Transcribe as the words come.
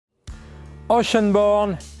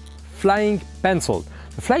ocean-born flying pencil.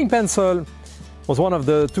 The flying pencil was one of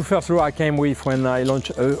the two first lures I came with when I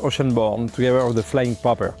launched ocean-born together with the Flying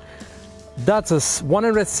Popper. That's a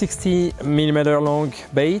 160mm long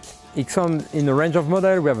bait. It comes in a range of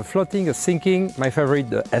models. We have a floating, a sinking, my favorite,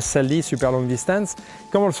 the SLD, super long distance.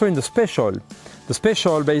 It comes also in the special. The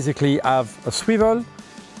special basically have a swivel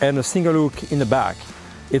and a single hook in the back.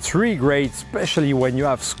 It's really great, especially when you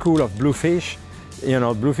have school of bluefish. You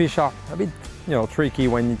know, bluefish are a bit, tricky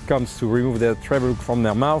when it comes to remove their treble hook from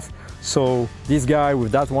their mouth. So this guy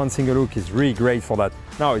with that one single hook is really great for that.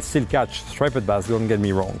 Now it still catch striped bass, don't get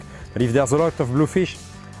me wrong. But if there's a lot of bluefish,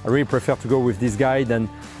 I really prefer to go with this guy than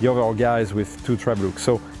the other guys with two treble hooks.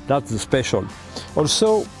 So that's the special.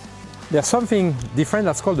 Also, there's something different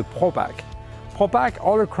that's called the Pro Pack. Pro Pack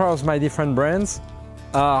all across my different brands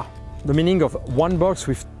are the meaning of one box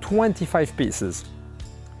with 25 pieces.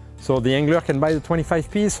 So the angler can buy the 25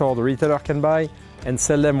 piece or the retailer can buy and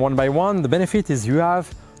sell them one by one. The benefit is you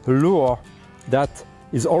have a lure that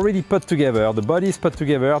is already put together. The body is put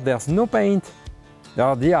together. There's no paint. There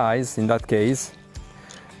are the eyes in that case.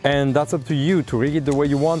 And that's up to you to rig it the way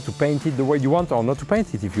you want, to paint it the way you want, or not to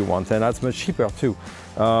paint it if you want. And that's much cheaper too.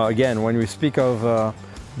 Again, when we speak of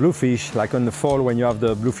bluefish, like in the fall when you have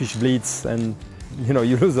the bluefish bleeds and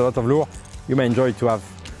you lose a lot of lure, you may enjoy to have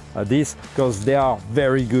this because they are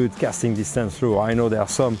very good casting distance lure. I know there are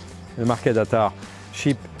some in the market that are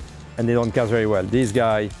cheap and they don't cast very well. This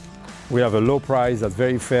guy, we have a low price that's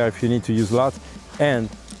very fair if you need to use a lot, and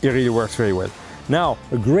it really works very well. Now,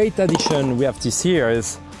 a great addition we have this year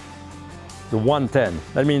is the 110.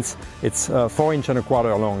 That means it's 4 1/4 inch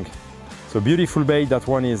long. So beautiful bait. That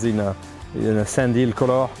one is in a sandhill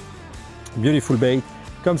color. Beautiful bait.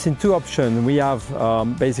 Comes in two options. We have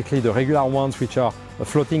basically the regular ones, which are a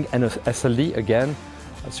floating and a SLD, again,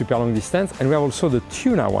 a super long distance. And we have also the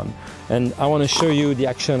tuna one. And I want to show you the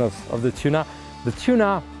action of the tuna. The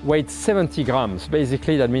tuna weighs 70 grams.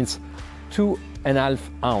 Basically, that means 2.5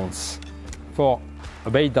 ounces for a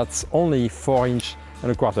bait that's only 4 1/4 inch.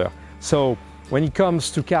 So when it comes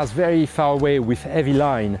to cast very far away with heavy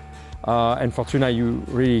line, and for tuna, you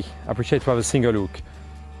really appreciate to have a single hook.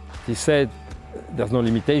 He said there's no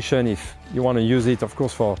limitation if you want to use it, of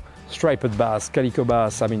course, for striped bass, calico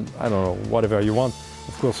bass, I mean, I don't know, whatever you want,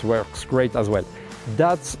 of course, works great as well.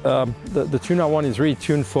 That's, the tuna one is really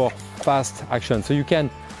tuned for fast action. So you can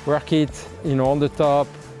work it, on the top,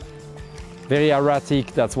 very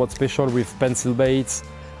erratic. That's what's special with pencil baits.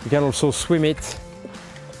 You can also swim it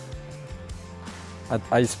at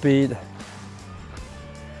high speed.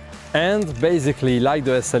 And basically, like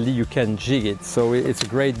the SLD, you can jig it. So it's a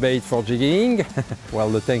great bait for jigging. Well,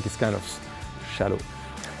 the tank is kind of shallow.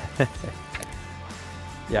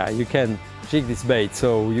 Yeah, you can jig this bait.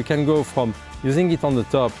 So you can go from using it on the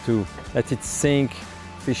top to let it sink,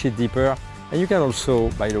 fish it deeper. And you can also,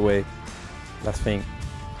 by the way, last thing,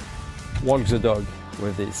 walk the dog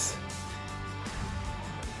with this.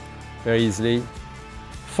 Very easily.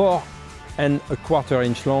 4 1/4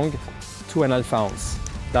 inch long, 2.5 ounces.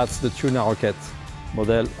 That's the tuna rocket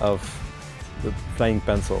model of the flying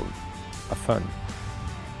pencil. Have fun.